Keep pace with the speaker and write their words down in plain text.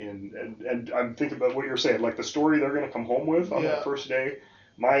And I'm thinking about what you're saying, like the story they're going to come home with on that first day.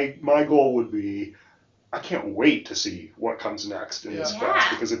 My goal would be, I can't wait to see what comes next in this class,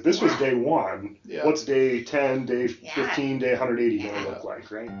 because if this was day 1, what's day 10, day 15, day 180 going to look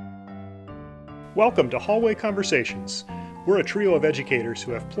like, right? Welcome to Hallway Conversations. We're a trio of educators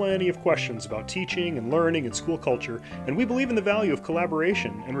who have plenty of questions about teaching and learning and school culture, and we believe in the value of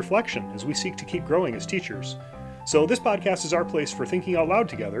collaboration and reflection as we seek to keep growing as teachers. So this podcast is our place for thinking out loud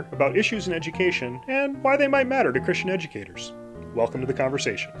together about issues in education and why they might matter to Christian educators. Welcome to the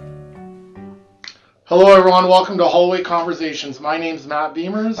conversation. Hello everyone, welcome to Hallway Conversations. My name's Matt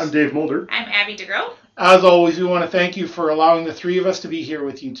Beamers. I'm Dave Mulder. I'm Abby DeGrow. As always, we want to thank you for allowing the three of us to be here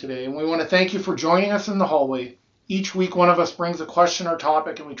with you today. And we want to thank you for joining us in the hallway. Each week, one of us brings a question or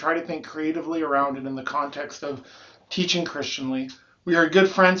topic, and we try to think creatively around it in the context of teaching Christianly. We are good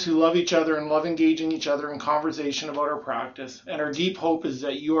friends who love each other and love engaging each other in conversation about our practice. And our deep hope is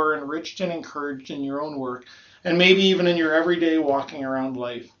that you are enriched and encouraged in your own work, and maybe even in your everyday walking around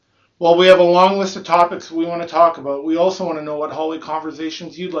life. While we have a long list of topics we want to talk about, we also want to know what hallway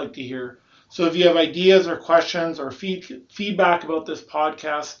conversations you'd like to hear. So if you have ideas or questions or feedback about this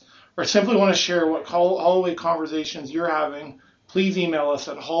podcast, or simply want to share what hallway conversations you're having, please email us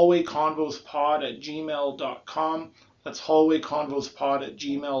at hallwayconvospod@gmail.com. That's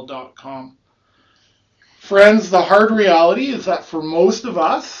hallwayconvospod@gmail.com. Friends, the hard reality is that for most of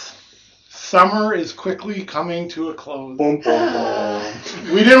us, summer is quickly coming to a close. Boom, boom, boom.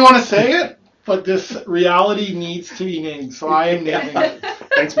 We didn't want to say it, but this reality needs to be named, so I am naming it.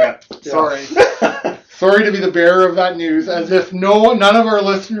 Thanks, Matt. Sorry. Sorry to be the bearer of that news, as if none of our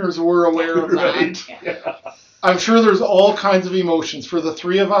listeners were aware of that. Right. Yeah. I'm sure there's all kinds of emotions. For the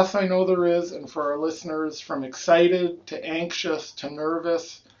three of us, I know there is, and for our listeners, from excited to anxious to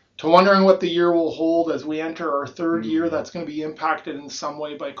nervous to wondering what the year will hold as we enter our third year that's going to be impacted in some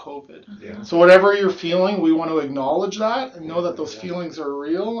way by COVID. Yeah. So whatever you're feeling, we want to acknowledge that and know that those feelings are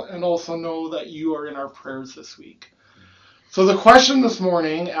real, and also know that you are in our prayers this week. So the question this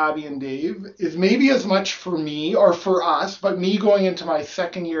morning, Abby and Dave, is maybe as much for me or for us, but me going into my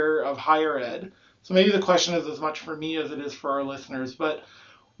second year of higher ed. So maybe the question is as much for me as it is for our listeners. But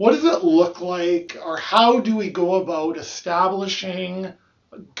what does it look like, or how do we go about establishing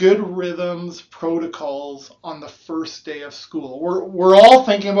good rhythms, protocols on the first day of school? We're all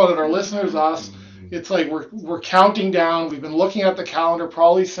thinking about it, our listeners, us. It's like we're counting down. We've been looking at the calendar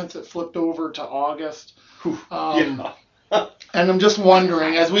probably since it flipped over to August. And I'm just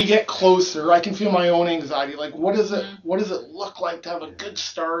wondering, as we get closer, I can feel my own anxiety. Like, what does it look like to have a good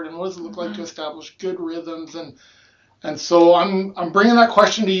start, and what does it look like to establish good rhythms? And so I'm bringing that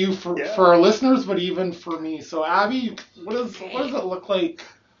question to you for our listeners, but even for me. So Abby, what does it look like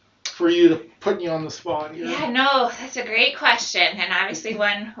for you, to put you on the spot here? Yeah, no, that's a great question, and obviously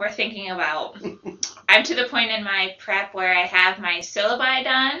one we're thinking about. I'm to the point in my prep where I have my syllabi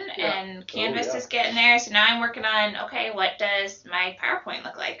done, and Canvas is getting there, so now I'm working on, okay, what does my PowerPoint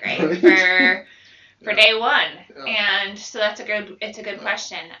look like, right? For day one. Yeah. And so it's a good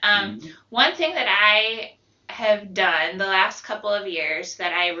question. One thing that I have done the last couple of years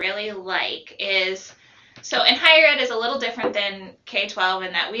that I really like is, so in higher ed is a little different than K-12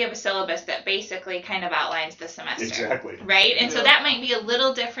 in that we have a syllabus that basically kind of outlines the semester. Exactly. Right? And so that might be a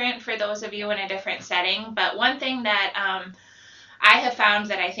little different for those of you in a different setting, but one thing that I have found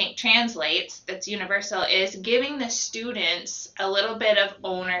that I think translates, that's universal, is giving the students a little bit of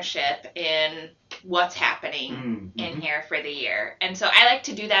ownership in what's happening in here for the year. And so I like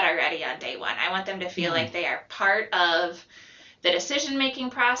to do that already on day one. I want them to feel like they are part of the decision-making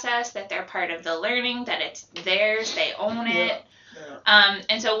process, that they're part of the learning, that it's theirs, they own it.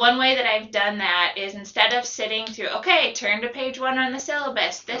 And so one way that I've done that is, instead of sitting through, okay, turn to page 1 on the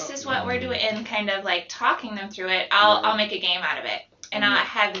syllabus, this is what we're doing, and kind of like talking them through it, I'll make a game out of it. And I'll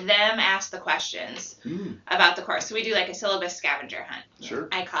have them ask the questions about the course. So we do like a syllabus scavenger hunt,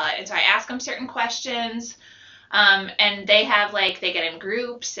 I call it. And so I ask them certain questions, and they have they get in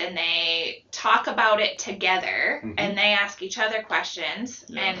groups and they talk about it together, and they ask each other questions,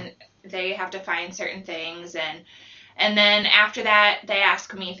 and they have to find certain things, and then after that they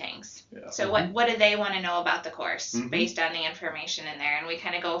ask me things. So what do they want to know about the course based on the information in there? And we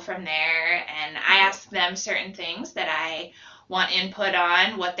kind of go from there, and I ask them certain things that I want input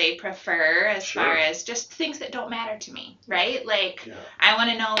on, what they prefer as far as just things that don't matter to me, right? I want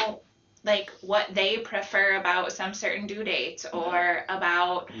to know what they prefer about some certain due dates, or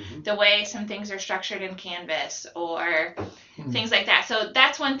about the way some things are structured in Canvas, or things like that. So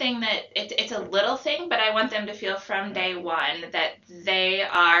that's one thing that it's a little thing, but I want them to feel from day one that they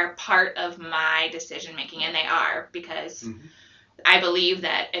are part of my decision making, and they are, because I believe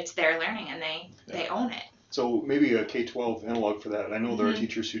that it's their learning and they own it. So maybe a K-12 analog for that. I know there are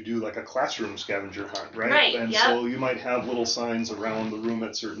teachers who do like a classroom scavenger hunt, right? Right. And so you might have little signs around the room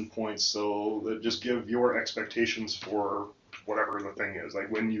at certain points, so that just give your expectations for whatever the thing is,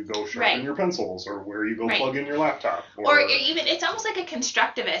 like when you go sharpen your pencils, or where you go plug in your laptop, or even it's almost like a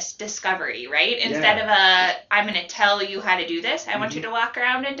constructivist discovery, right? Instead of I'm going to tell you how to do this, I want you to walk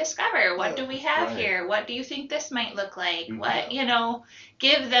around and discover, what do we have here? What do you think this might look like? What,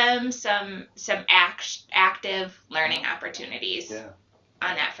 give them some active learning opportunities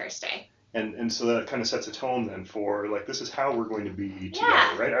on that first day. And so that kind of sets a tone then for, like, this is how we're going to be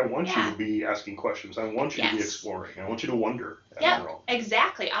together, right? I want you to be asking questions. I want you to be exploring. I want you to wonder. Yeah,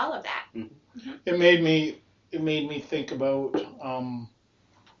 exactly. All of that. Mm-hmm. It made me think about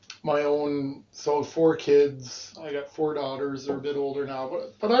my own. So 4 kids. I got 4 daughters. They're a bit older now,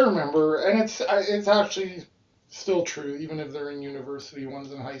 but I remember, and it's actually still true, even if they're in university.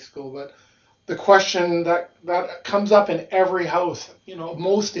 One's in high school, but. The question that comes up in every house,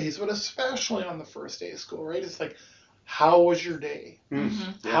 most days, but especially on the first day of school, right? It's like, how was your day?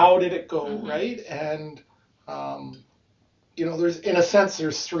 Mm-hmm. How did it go, right? And,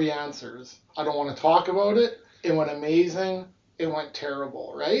 there's 3 answers. I don't want to talk about it. It went amazing. It went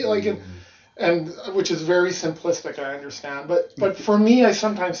terrible, right? Like, and which is very simplistic, I understand. But for me, I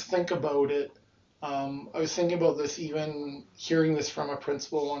sometimes think about it. I was thinking about this, even hearing this from a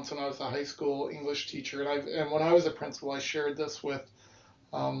principal once when I was a high school English teacher, and when I was a principal, I shared this with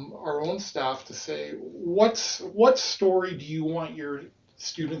our own staff to say, what story do you want your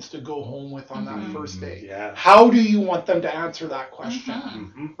students to go home with on that first day? Yeah. How do you want them to answer that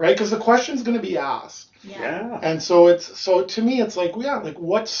question? Right? Because the question's going to be asked. Yeah. And so to me, it's like,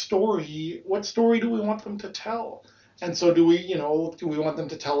 what story do we want them to tell? And so do we want them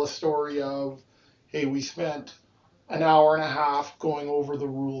to tell a story of, hey, we spent an hour and a half going over the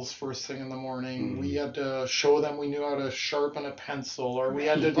rules first thing in the morning. We had to show them we knew how to sharpen a pencil, or we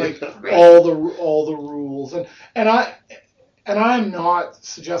had to all the rules. And I'm not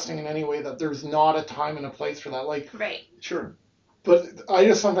suggesting in any way that there's not a time and a place for that. Like, sure. But I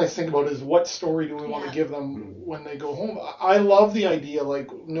just sometimes think about is what story do we want to give them when they go home? I love the idea, like,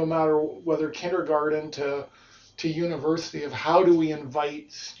 no matter whether kindergarten to university, of how do we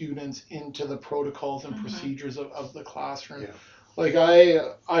invite students into the protocols and procedures of the classroom. Like,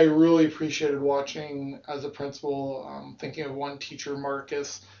 I really appreciated watching as a principal, thinking of one teacher,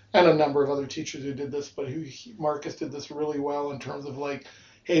 Marcus, and a number of other teachers who did this, but Marcus did this really well in terms of, like,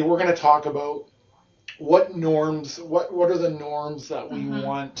 hey, we're going to talk about what norms, what are the norms that we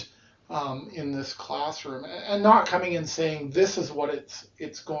want in this classroom, and not coming and saying this is what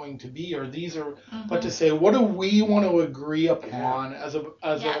it's going to be, or these are, but to say, what do we want to agree upon as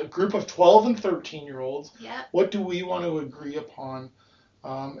a group of 12 and 13-year-olds? What do we want to agree upon?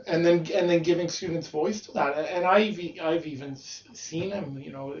 And then giving students voice to that. And I've even seen them,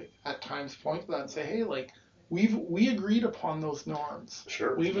 at times point to that and say, hey, like, we agreed upon those norms.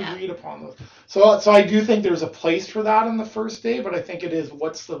 Sure. We've agreed upon those. So I do think there's a place for that on the first day, but I think it is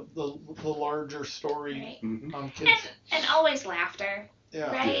what's the larger story. Right. Kids. And always laughter.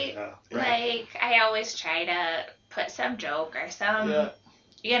 Yeah. Right? Yeah. Like, I always try to put some joke or some,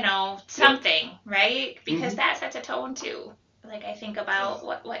 something, right? Because that sets a tone too. Like, I think about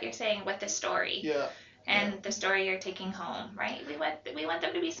what you're saying with the story. Yeah. And the story you're taking home, right? We want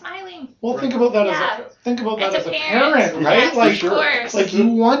them to be smiling. Well, think about that as a parent, right? Yes, like, of course. Like,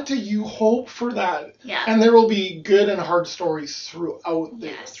 you hope for that. Yeah. And there will be good and hard stories throughout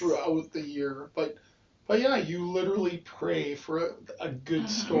the year, but yeah, you literally pray for a good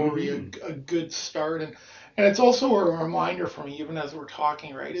story, a good start, and it's also a reminder for me, even as we're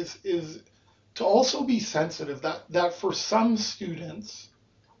talking, right? Is to also be sensitive that for some students,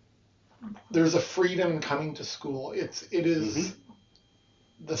 there's a freedom coming to school. It is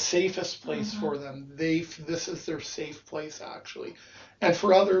the safest place for them. This is their safe place, actually. And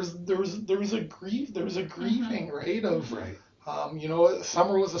for others, there's a grieving, right?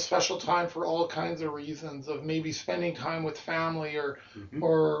 Summer was a special time for all kinds of reasons, of maybe spending time with family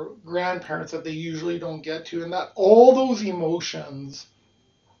or grandparents that they usually don't get to, and that all those emotions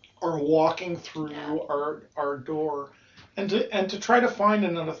are walking through our door. And to try to find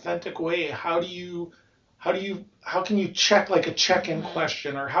in an authentic way, how can you check, like a check-in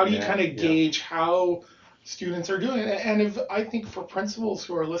question, or how do you kind of gauge how students are doing it? And I think for principals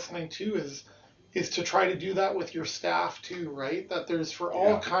who are listening too, is to try to do that with your staff too, right? That there's for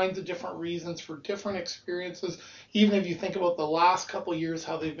all kinds of different reasons, for different experiences. Even if you think about the last couple of years,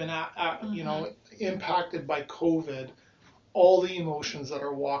 how they've been impacted by COVID. all the emotions that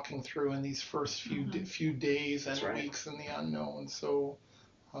are walking through in these first few days and weeks in the unknown. So,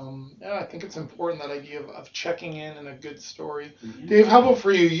 I think it's important, that idea of checking in and a good story. Mm-hmm. Dave, how about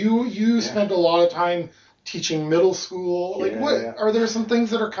for you? You spent a lot of time teaching middle school. Like, are there some things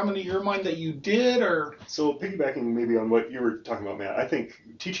that are coming to your mind that you did, or? So piggybacking maybe on what you were talking about, Matt, I think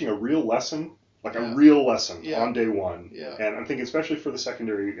teaching a real lesson, like a real lesson on day one, and I'm thinking especially for the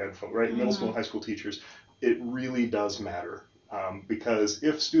secondary ed folk, right, middle school and high school teachers, it really does matter. Because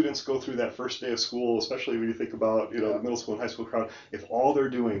if students go through that first day of school, especially when you think about, the middle school and high school crowd, if all they're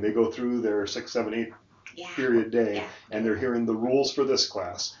doing, they go through their 6, 7, 8 period day, and they're hearing the rules for this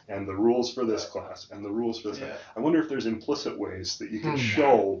class, and the rules for this class, and the rules for this class. I wonder if there's implicit ways that you can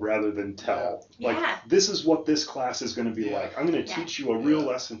show rather than tell. Like, this is what this class is going to be like. I'm going to teach you a real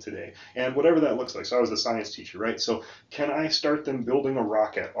lesson today, and whatever that looks like. So I was a science teacher, right? So can I start them building a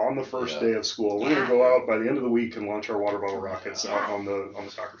rocket on the first day of school? We're going to go out by the end of the week and launch our water bottle rockets out on the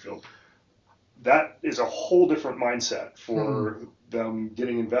soccer field. That is a whole different mindset for them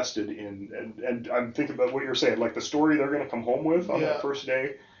getting invested in, and I'm thinking about what you're saying, like the story they're going to come home with on that first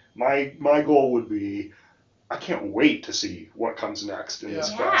day. My goal would be, I can't wait to see what comes next in this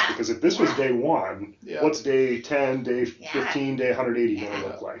class, because if this was day one, what's day 10, day 15, day 180 going to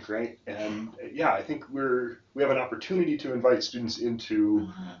look like, right? And I think we have an opportunity to invite students into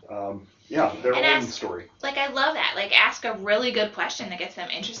their own story. Like, I love that. Like, ask a really good question that gets them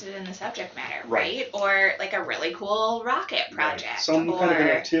interested in the subject matter, right? Or like a really cool rocket project. Right. Some kind of an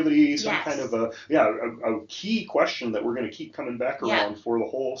activity, some kind of a key question that we're going to keep coming back around for the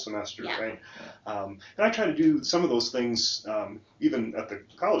whole semester, right? And I try to do some of those things even at the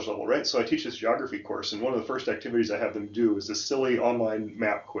college level, right? So I teach this geography course, and one of the first activities I have them do is this silly online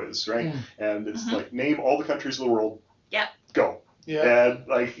map quiz, right? And it's like, name all the countries of the world. Go. And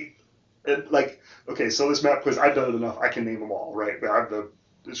okay, so this map quiz, I've done it enough. I can name them all, right? I'm the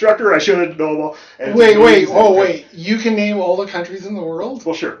instructor. I should know them all. And wait. You can name all the countries in the world?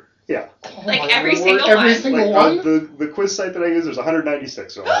 Well, sure. Yeah. Every single one? The quiz site that I use, there's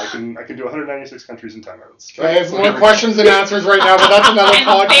 196, so I can do 196 countries in 10 minutes. I have more questions than answers right now, but that's another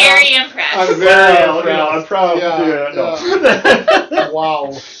podcast. I'm very impressed. I'm very impressed. I'm proud.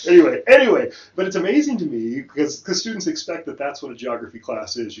 Wow. Anyway, but it's amazing to me because students expect that that's what a geography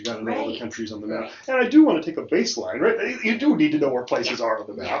class is. You got to know all the countries on the map. And I do want to take a baseline, right? You do need to know where places are on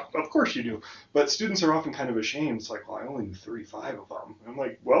the map. Of course you do. But students are often kind of ashamed. It's like, well, I only knew 35 of them. And I'm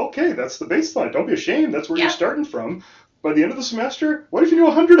like, well, okay, that's the baseline. Don't be ashamed. That's where you're starting from. By the end of the semester, what if you knew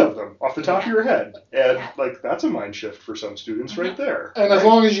 100 of them off the top of your head? And that's a mind shift for some students right there. And as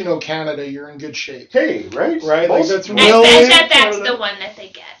long as you know Canada, you're in good shape. Hey, right? Right? Like, that's really... that's the one that they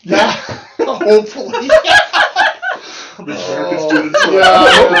get. Hopefully. There's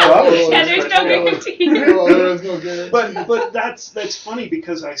no guarantee. There is no guarantee. But that's funny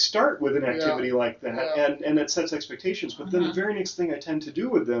because I start with an activity like that and it sets expectations. But then the very next thing I tend to do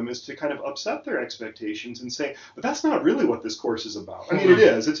with them is to kind of upset their expectations and say, but that's not really what this course is about. I mean, it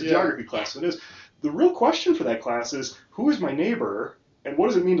is. It's a geography class. So it is. The real question for that class is, who is my neighbor and what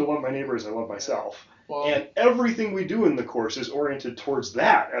does it mean to love my neighbor as I love myself? Well, and everything we do in the course is oriented towards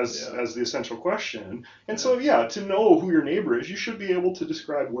that as the essential question. And so, to know who your neighbor is, you should be able to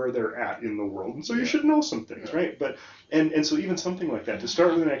describe where they're at in the world. And so you should know some things, right? But and so even something like that, to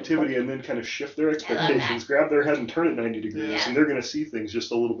start with an activity and then kind of shift their expectations, grab their head and turn it 90 degrees, and they're going to see things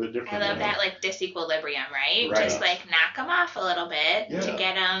just a little bit different. I love that, like, disequilibrium, right? Just, like, knock them off a little bit to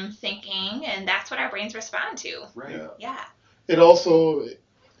get them thinking, and that's what our brains respond to. Right. Yeah. It also...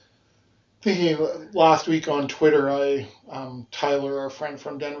 Thinking last week on Twitter, Tyler, our friend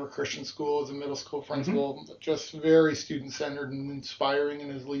from Denver Christian School, is a middle school principal, just very student-centered and inspiring in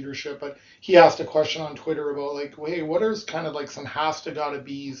his leadership. But he asked a question on Twitter about, like, hey, what are kind of like some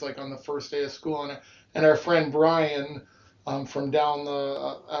has-to-gotta-be's, like, on the first day of school? And our friend Brian from down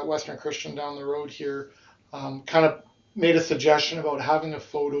at Western Christian down the road here kind of made a suggestion about having a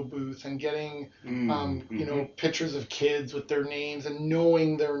photo booth and getting, pictures of kids with their names and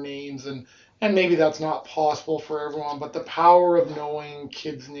knowing their names. And maybe that's not possible for everyone, but the power of knowing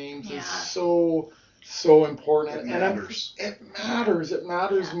kids' names is so important. It matters. It matters. It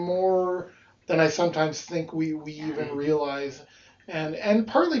matters more than I sometimes think we even realize. And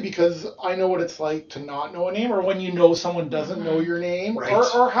partly because I know what it's like to not know a name, or when you know someone doesn't know your name,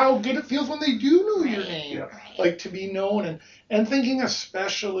 or how good it feels when they do know your name, like to be known. And thinking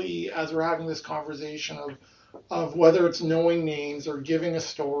especially as we're having this conversation of whether it's knowing names or giving a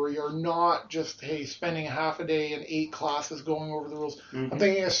story or not just, hey, spending half a day in 8 classes going over the rules. I'm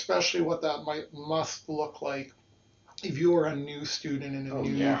thinking especially what that must look like if you are a new student in a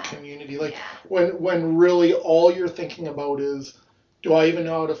new community, like when really all you're thinking about is, do I even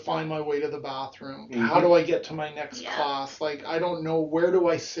know how to find my way to the bathroom? Mm-hmm. How do I get to my next class? Like, I don't know, where do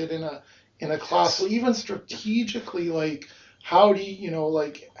I sit in a class? So even strategically, like, how do you,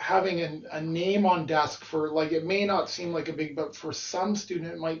 like having a name on desk for, like, it may not seem like a big, but for some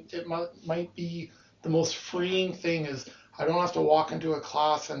student it might be the most freeing thing is, I don't have to walk into a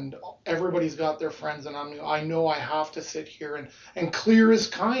class and everybody's got their friends and I know I have to sit here and clear is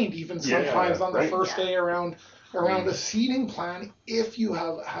kind even sometimes on the first day around a seating plan if you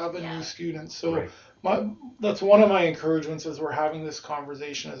have a new student. So that's one of my encouragements as we're having this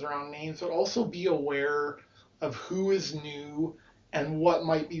conversation is around names, but also be aware of who is new and what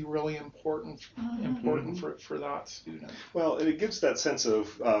might be really important for that student. Well, and it gives that sense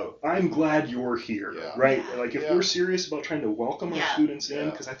of, I'm glad you're here, right? Like if we're serious about trying to welcome our students in,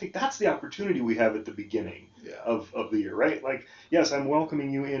 because I think that's the opportunity we have at the beginning of the year, right? Like, yes, I'm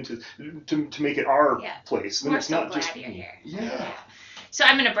welcoming you in to make it our place. Then it's not just you're here. Yeah. So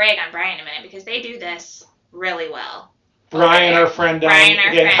I'm going to brag on Brian a minute because they do this really well. Brian, our friend down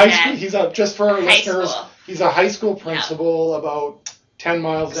high school. He's up just for our listeners. He's a high school principal about 10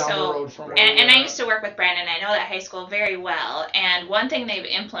 miles down the road from where and I used to work with Brandon. I know that high school very well. And one thing they've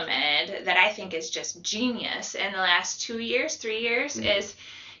implemented that I think is just genius in the last 3 years, is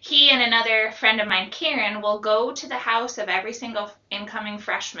he and another friend of mine, Karen, will go to the house of every single incoming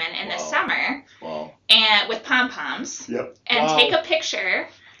freshman in the summer and with pom-poms and take a picture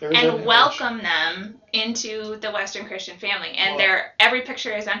and welcome them into the Western Christian family. And every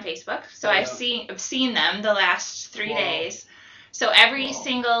picture is on Facebook. So I've seen them the last 3 days. So every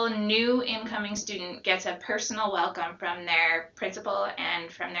single new incoming student gets a personal welcome from their principal and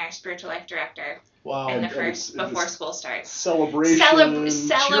from their spiritual life director. Wow. And before school starts. Celebration,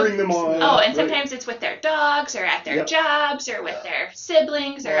 cheering them on. Oh, and sometimes it's with their dogs or at their jobs or with their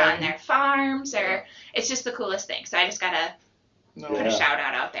siblings or on their farms or it's just the coolest thing. So I just got to put a shout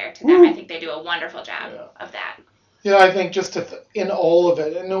out there to them. I think they do a wonderful job of that. Yeah, I think just in all of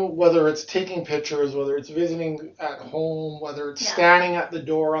it, and whether it's taking pictures, whether it's visiting at home, whether it's standing at the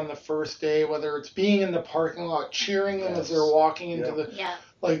door on the first day, whether it's being in the parking lot, cheering them as they're walking into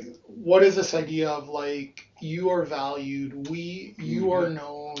like, what is this idea of, like, you are valued, you are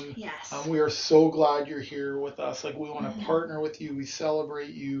known, we are so glad you're here with us, like, we want to partner with you, we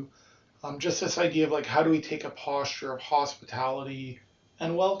celebrate you, just this idea of, like, how do we take a posture of hospitality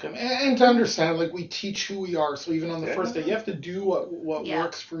and welcome, and to understand, like, we teach who we are. So even on the first day, you have to do what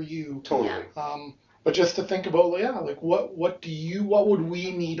works for you. Totally. But just to think about, like, what would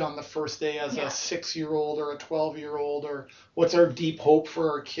we need on the first day as a 6-year-old or a 12-year-old, or what's our deep hope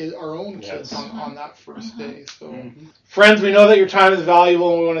for our own kids on that first day. So, friends, we know that your time is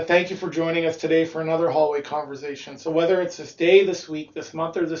valuable, and we want to thank you for joining us today for another hallway conversation. So whether it's this day, this week, this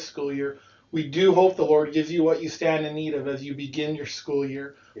month, or this school year, we do hope the Lord gives you what you stand in need of as you begin your school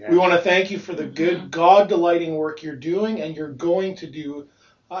year. Yeah. We want to thank you for the good, God-delighting work you're doing and you're going to do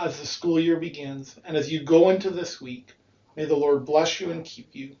as the school year begins. And as you go into this week, may the Lord bless you and keep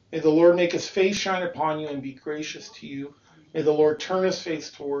you. May the Lord make his face shine upon you and be gracious to you. May the Lord turn his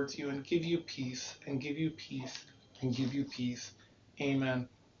face towards you and give you peace, and give you peace, and give you peace. Amen.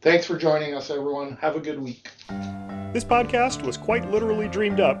 Thanks for joining us, everyone. Have a good week. This podcast was quite literally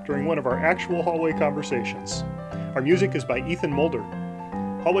dreamed up during one of our actual hallway conversations. Our music is by Ethan Mulder.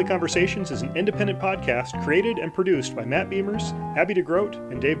 Hallway Conversations is an independent podcast created and produced by Matt Beamers, Abby DeGroat,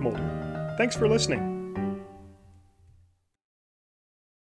 and Dave Mulder. Thanks for listening.